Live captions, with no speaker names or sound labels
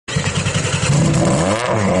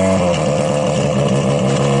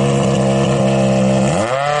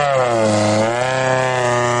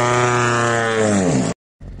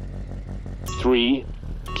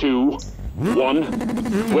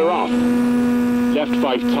left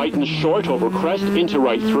 5 tightens short over crest into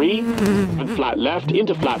right 3, and flat left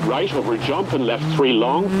into flat right over jump and left 3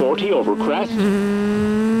 long, 40 over crest.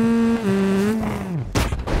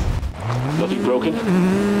 Nothing broken.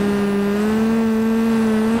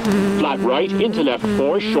 Flat right into left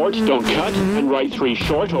 4 short, don't cut, and right 3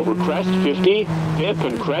 short over crest, 50, dip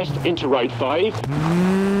and crest into right 5.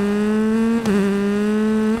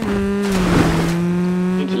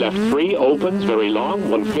 Into left 3, opens, very long,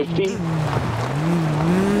 150.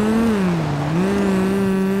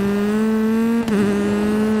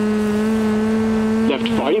 Left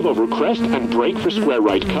 5 over crest and brake for square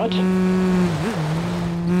right cut.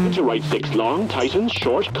 Into right 6 long, tightens,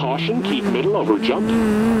 short, caution, keep middle over jump.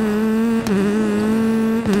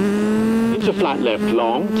 Into flat left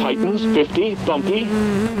long, tightens, 50, bumpy.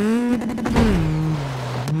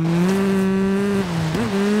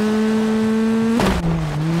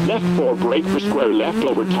 Left 4 brake for square left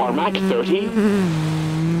over tarmac, 30.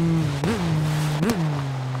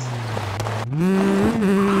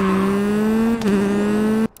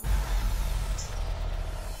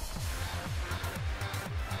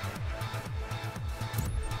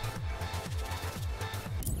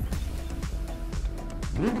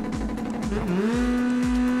 Mm-hmm.